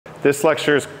This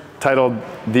lecture is titled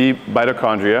The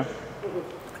Mitochondria.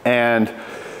 And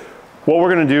what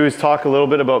we're going to do is talk a little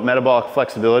bit about metabolic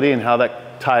flexibility and how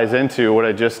that ties into what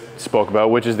I just spoke about,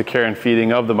 which is the care and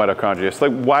feeding of the mitochondria. So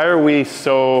like, why are we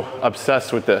so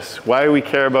obsessed with this? Why do we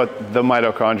care about the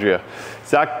mitochondria?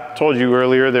 Zach told you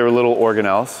earlier they were little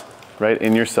organelles, right,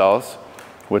 in your cells,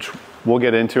 which we'll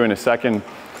get into in a second.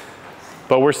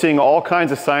 But we're seeing all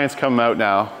kinds of science come out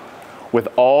now with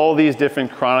all these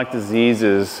different chronic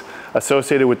diseases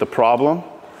associated with the problem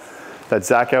that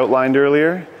Zach outlined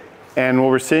earlier. And what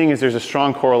we're seeing is there's a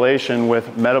strong correlation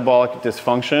with metabolic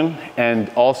dysfunction and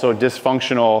also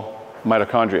dysfunctional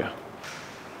mitochondria.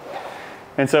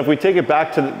 And so if we take it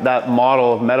back to that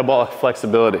model of metabolic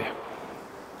flexibility,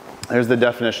 there's the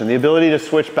definition: the ability to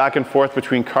switch back and forth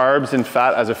between carbs and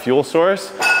fat as a fuel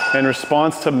source in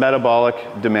response to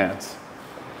metabolic demands.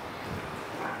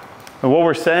 And what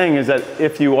we're saying is that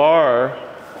if you are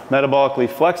metabolically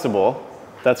flexible,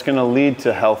 that's going to lead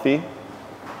to healthy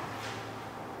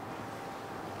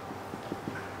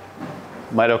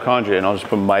mitochondria, and I'll just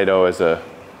put mito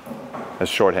as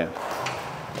shorthand.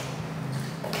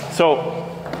 So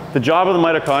the job of the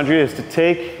mitochondria is to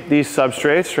take these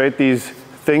substrates, right, these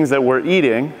things that we're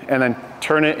eating, and then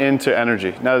turn it into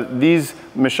energy. Now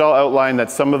Michelle outlined that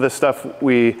some of the stuff that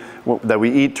we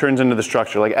eat turns into the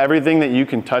structure. Like everything that you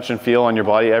can touch and feel on your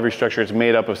body, every structure is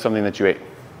made up of something that you ate.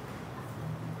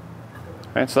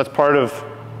 Right? So that's part of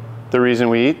the reason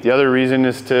we eat. The other reason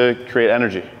is to create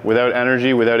energy. Without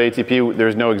energy, without ATP,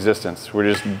 there's no existence.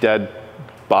 We're just dead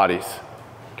bodies.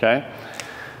 Okay?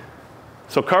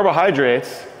 So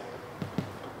carbohydrates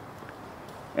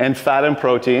and fat and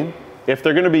protein, if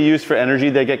they're going to be used for energy,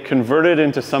 they get converted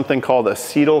into something called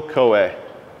acetyl-CoA.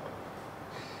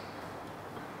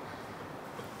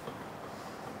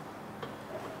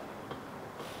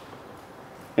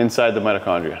 Inside the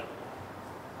mitochondria.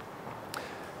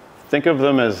 Think of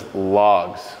them as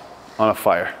logs on a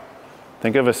fire.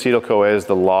 Think of acetyl-CoA as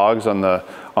the logs on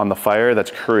the fire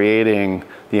that's creating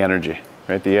the energy,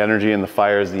 right? The energy in the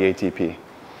fire is the ATP.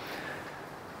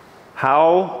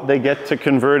 How they get to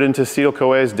convert into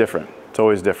acetyl-CoA is different. It's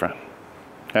always different.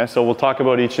 Okay, so we'll talk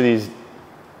about each of these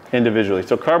individually.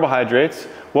 So carbohydrates,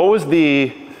 what was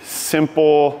the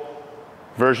simple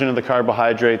version of the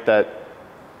carbohydrate that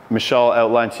Michelle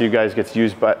outlined to you guys gets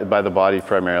used by the body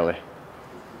primarily?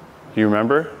 Do you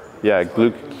remember? Yeah,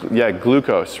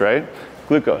 glucose, right?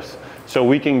 Glucose. So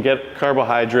we can get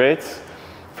carbohydrates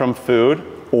from food,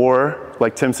 or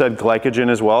like Tim said, glycogen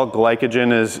as well.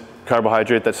 Glycogen is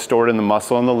carbohydrate that's stored in the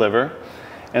muscle and the liver,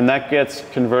 and that gets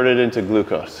converted into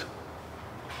glucose.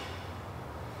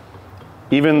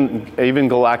 Even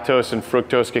galactose and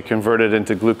fructose get converted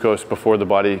into glucose before the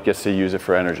body gets to use it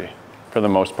for energy, for the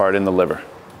most part in the liver,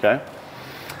 okay?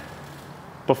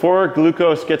 Before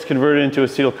glucose gets converted into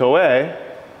acetyl-CoA,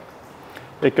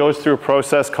 it goes through a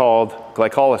process called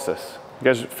glycolysis. You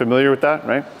guys are familiar with that,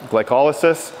 right?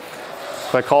 Glycolysis.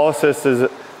 Glycolysis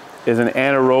is an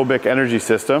anaerobic energy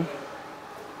system,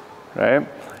 right?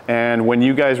 And when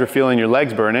you guys were feeling your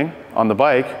legs burning on the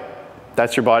bike,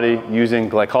 that's your body using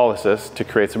glycolysis to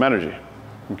create some energy.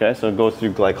 Okay, so it goes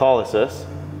through glycolysis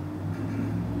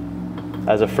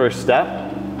as a first step.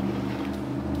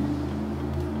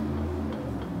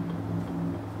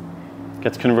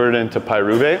 Gets converted into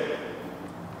pyruvate.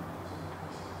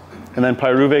 And then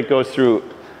pyruvate goes through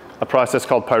a process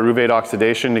called pyruvate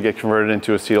oxidation to get converted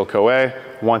into acetyl-CoA.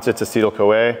 Once it's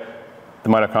acetyl-CoA, the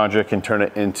mitochondria can turn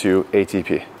it into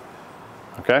ATP.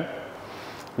 Okay?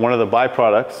 One of the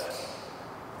byproducts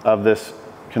of this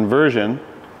conversion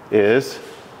is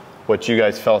what you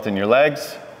guys felt in your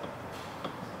legs.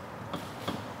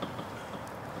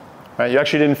 Right? You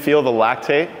actually didn't feel the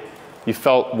lactate. You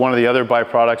felt one of the other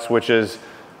byproducts, which is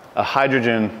a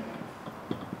hydrogen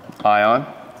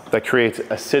ion that creates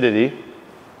acidity.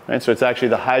 Right? So it's actually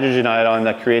the hydrogen ion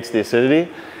that creates the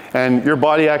acidity. And your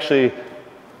body actually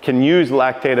can use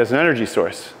lactate as an energy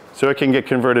source. So it can get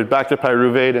converted back to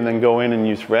pyruvate and then go in and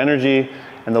use for energy.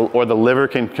 Or the liver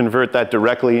can convert that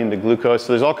directly into glucose.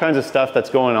 So there's all kinds of stuff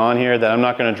that's going on here that I'm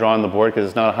not going to draw on the board because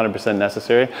it's not 100%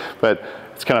 necessary. But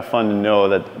it's kind of fun to know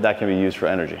that that can be used for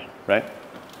energy, right?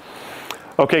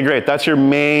 Okay, great. That's your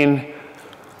main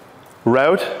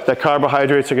route that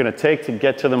carbohydrates are going to take to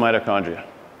get to the mitochondria.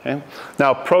 Okay?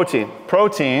 Now, protein.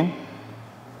 Protein,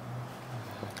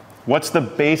 what's the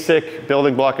basic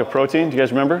building block of protein? Do you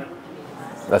guys remember?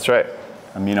 That's right,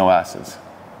 amino acids.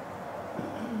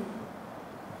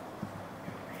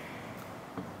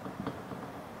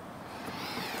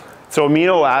 So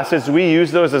amino acids, we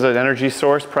use those as an energy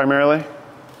source primarily.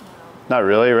 Not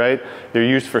really, right? They're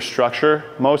used for structure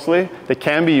mostly. They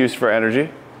can be used for energy.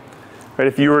 Right?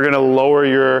 If you were going to lower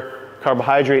your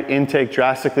carbohydrate intake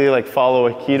drastically, like follow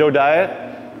a keto diet,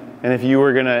 and if you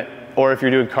were going to, or if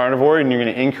you're doing carnivore and you're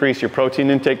going to increase your protein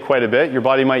intake quite a bit, your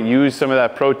body might use some of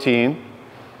that protein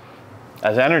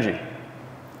as energy.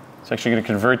 It's actually going to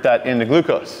convert that into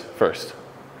glucose first,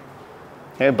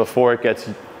 okay, before it gets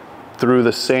through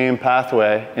the same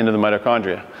pathway into the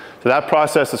mitochondria. So that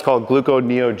process is called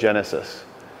gluconeogenesis.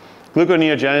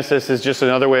 Gluconeogenesis is just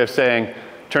another way of saying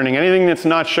turning anything that's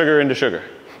not sugar into sugar.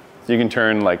 So you can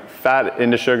turn like fat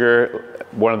into sugar,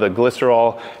 one of the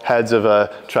glycerol heads of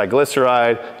a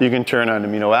triglyceride. You can turn an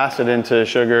amino acid into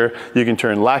sugar. You can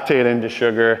turn lactate into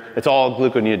sugar. It's all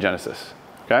gluconeogenesis,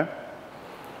 okay?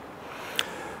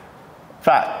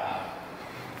 Fat.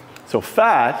 So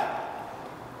fat,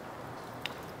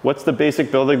 what's the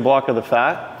basic building block of the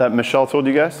fat that Michelle told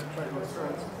you guys?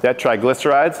 Triglycerides. Yeah,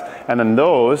 triglycerides. And then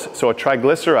those, so a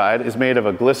triglyceride is made of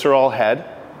a glycerol head,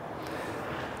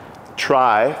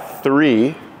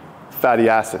 three fatty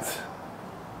acids.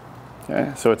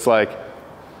 Okay, so it's like,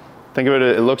 think of it,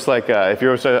 it looks like, if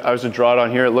I was to draw it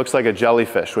on here, it looks like a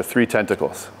jellyfish with 3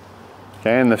 tentacles.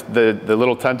 Okay, and the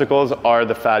little tentacles are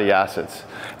the fatty acids.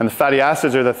 And the fatty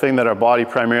acids are the thing that our body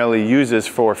primarily uses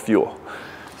for fuel.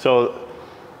 So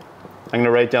I'm going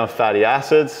to write down fatty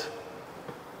acids.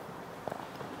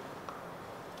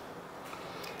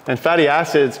 And fatty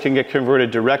acids can get converted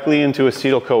directly into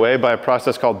acetyl-CoA by a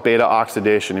process called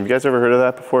beta-oxidation. Have you guys ever heard of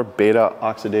that before?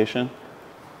 Beta-oxidation?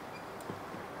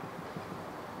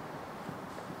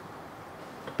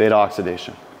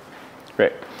 Beta-oxidation.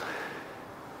 Great.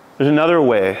 There's another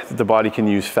way that the body can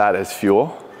use fat as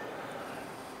fuel.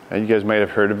 You guys might have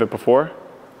heard of it before.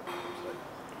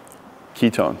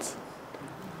 Ketones,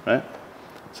 right?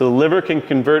 So the liver can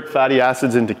convert fatty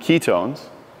acids into ketones.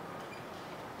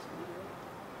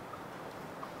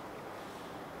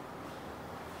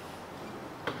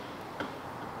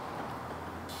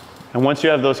 And once you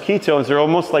have those ketones, they're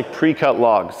almost like pre-cut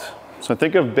logs. So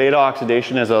think of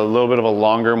beta-oxidation as a little bit of a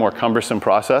longer, more cumbersome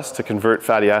process to convert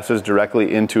fatty acids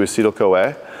directly into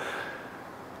acetyl-CoA.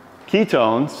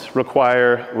 Ketones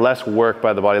require less work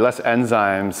by the body, less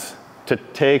enzymes to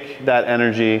take that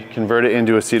energy, convert it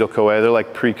into acetyl-CoA. They're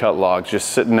like pre-cut logs,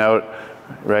 just sitting out,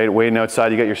 right, waiting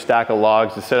outside. You got your stack of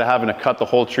logs. Instead of having to cut the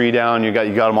whole tree down, you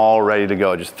got them all ready to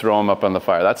go. Just throw them up on the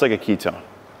fire. That's like a ketone,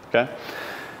 okay?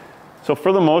 So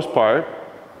for the most part,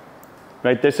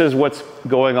 right, this is what's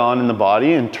going on in the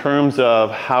body in terms of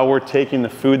how we're taking the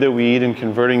food that we eat and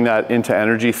converting that into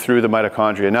energy through the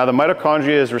mitochondria. Now, the mitochondria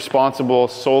is responsible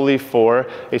solely for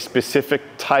a specific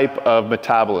type of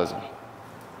metabolism.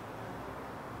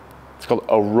 It's called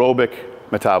aerobic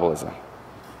metabolism.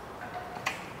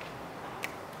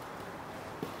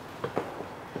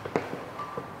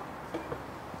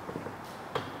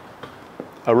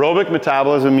 Aerobic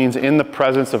metabolism means in the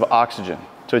presence of oxygen.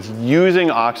 So it's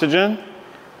using oxygen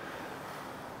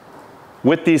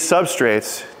with these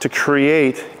substrates to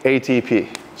create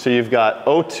ATP. So you've got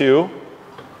O2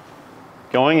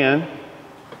 going in,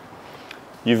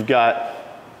 you've got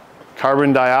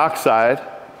carbon dioxide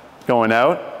going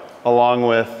out, along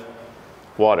with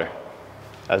water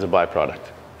as a byproduct,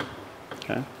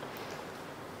 okay?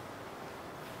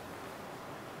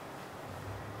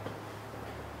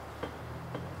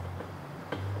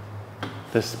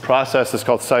 This process is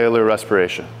called cellular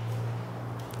respiration.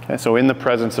 Okay, so in the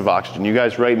presence of oxygen. You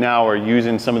guys right now are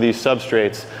using some of these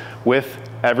substrates with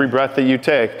every breath that you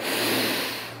take.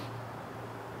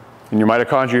 In your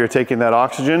mitochondria, you're taking that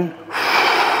oxygen.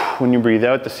 When you breathe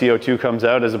out, the CO2 comes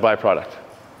out as a byproduct.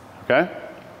 Okay?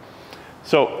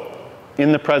 So,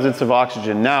 in the presence of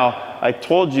oxygen. Now, I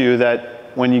told you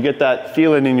that when you get that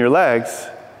feeling in your legs,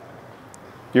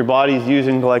 your body's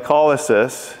using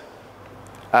glycolysis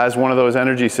as one of those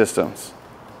energy systems.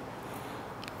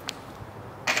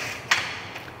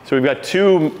 So we've got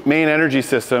 2 main energy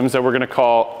systems that we're going to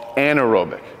call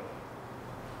anaerobic.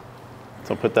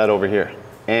 So I'll put that over here.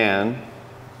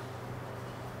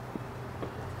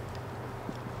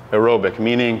 Aerobic,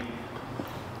 meaning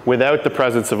without the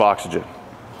presence of oxygen.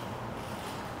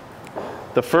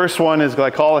 The first one is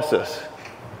glycolysis.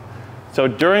 So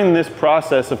during this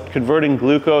process of converting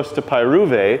glucose to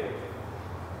pyruvate,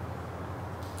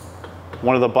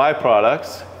 one of the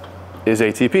byproducts is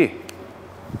ATP.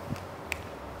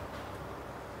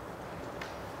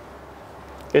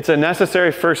 It's a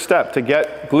necessary first step to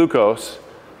get glucose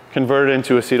converted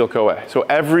into acetyl-CoA. So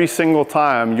every single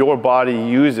time your body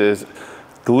uses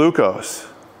glucose,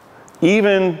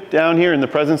 even down here in the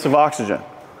presence of oxygen,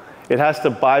 it has to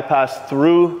bypass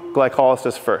through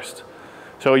glycolysis first.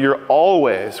 So you're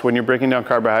always, when you're breaking down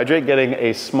carbohydrate, getting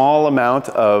a small amount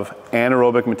of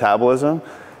anaerobic metabolism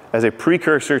as a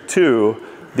precursor to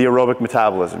the aerobic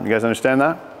metabolism. You guys understand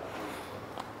that?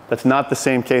 That's not the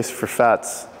same case for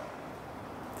fats.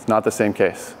 It's not the same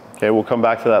case. Okay, we'll come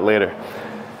back to that later.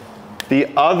 The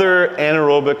other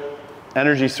anaerobic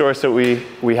energy source that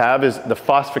we have is the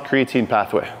phosphocreatine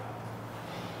pathway.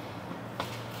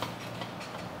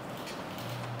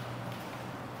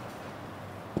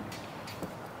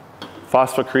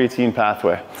 Phosphocreatine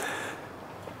pathway.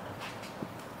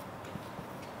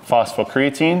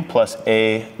 Phosphocreatine plus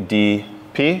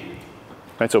ADP.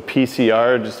 Right, so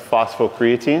PCR, just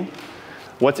phosphocreatine.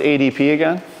 What's ADP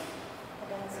again?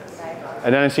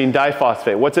 Adenosine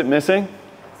diphosphate. What's it missing?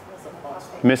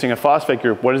 Missing a phosphate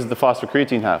group. What does the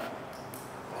phosphocreatine have?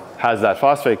 Has that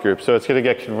phosphate group. So it's going to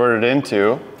get converted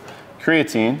into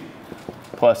creatine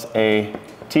plus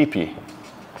ATP.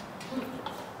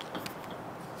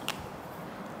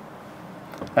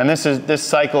 And this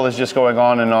cycle is just going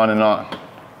on and on and on.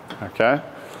 Okay?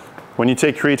 When you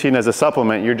take creatine as a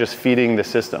supplement, you're just feeding the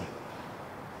system.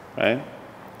 Right?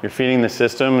 You're feeding the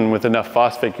system, and with enough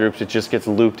phosphate groups, it just gets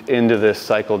looped into this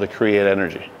cycle to create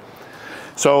energy.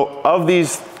 So of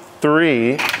these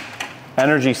three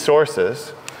energy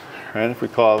sources, right, if we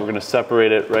call it, we're going to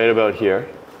separate it right about here.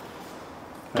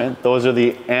 Right? Those are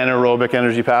the anaerobic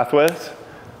energy pathways,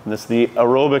 and this is the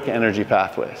aerobic energy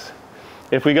pathways.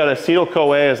 If we got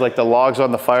acetyl-CoA as like the logs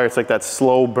on the fire, it's like that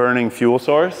slow burning fuel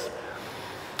source.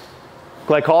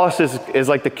 Glycolysis is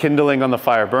like the kindling on the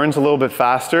fire. Burns a little bit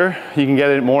faster. You can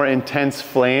get a more intense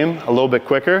flame a little bit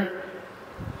quicker.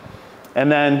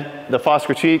 And then the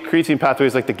phosphocreatine pathway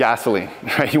is like the gasoline.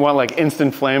 Right? You want like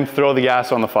instant flame, throw the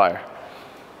gas on the fire.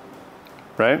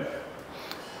 Right?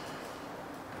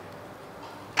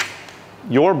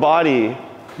 Your body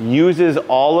uses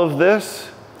all of this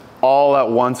all at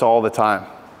once, all the time.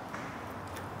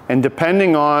 And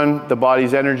depending on the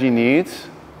body's energy needs,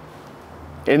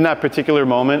 in that particular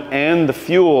moment, and the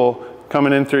fuel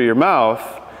coming in through your mouth,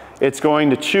 it's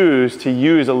going to choose to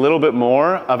use a little bit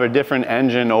more of a different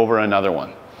engine over another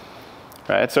one.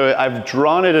 Right? So I've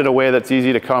drawn it in a way that's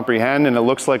easy to comprehend, and it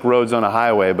looks like roads on a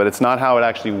highway, but it's not how it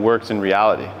actually works in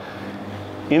reality.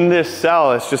 In this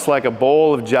cell, it's just like a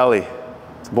bowl of jelly.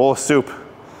 It's a bowl of soup.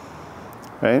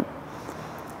 Right?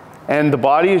 And the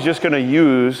body is just going to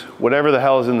use whatever the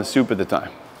hell is in the soup at the time.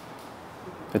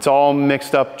 It's all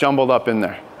mixed up, jumbled up in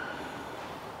there,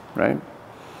 right?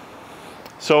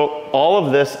 So all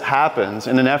of this happens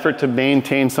in an effort to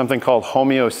maintain something called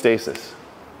homeostasis.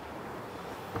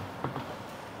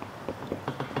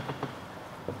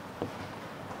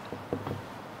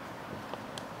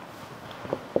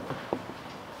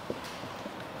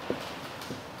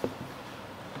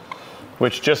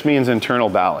 Which just means internal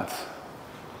balance.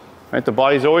 Right? The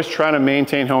body's always trying to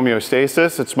maintain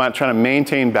homeostasis. It's trying to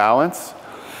maintain balance.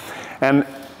 And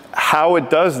how it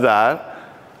does that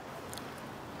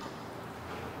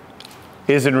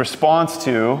is in response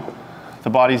to the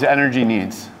body's energy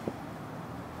needs.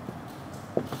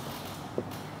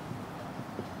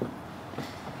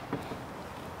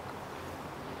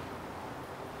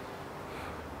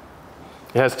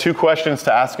 It has two questions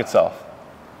to ask itself.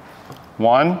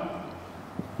 One,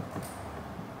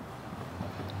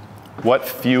 what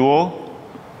fuel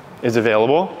is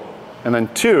available? And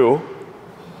then two,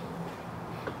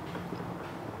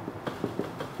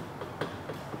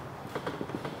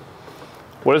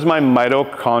 what is my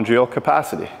mitochondrial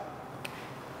capacity?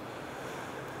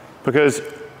 Because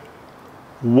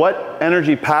what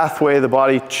energy pathway the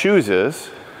body chooses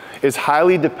is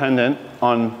highly dependent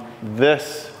on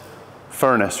this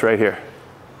furnace right here.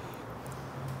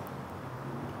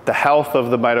 The health of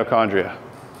the mitochondria.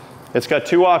 It's got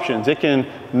two options. It can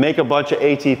make a bunch of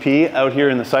ATP out here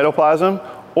in the cytoplasm,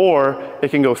 or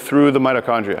it can go through the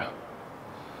mitochondria.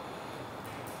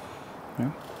 Okay.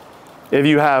 If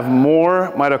you have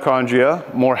more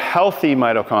mitochondria, more healthy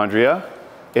mitochondria,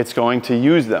 it's going to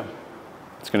use them.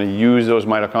 It's going to use those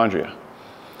mitochondria.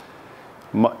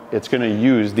 It's going to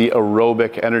use the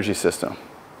aerobic energy system.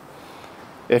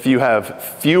 If you have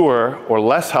fewer or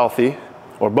less healthy,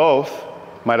 or both,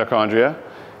 mitochondria,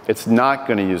 it's not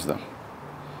going to use them.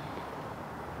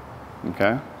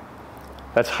 Okay?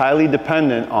 That's highly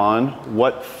dependent on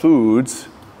what foods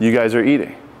you guys are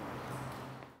eating.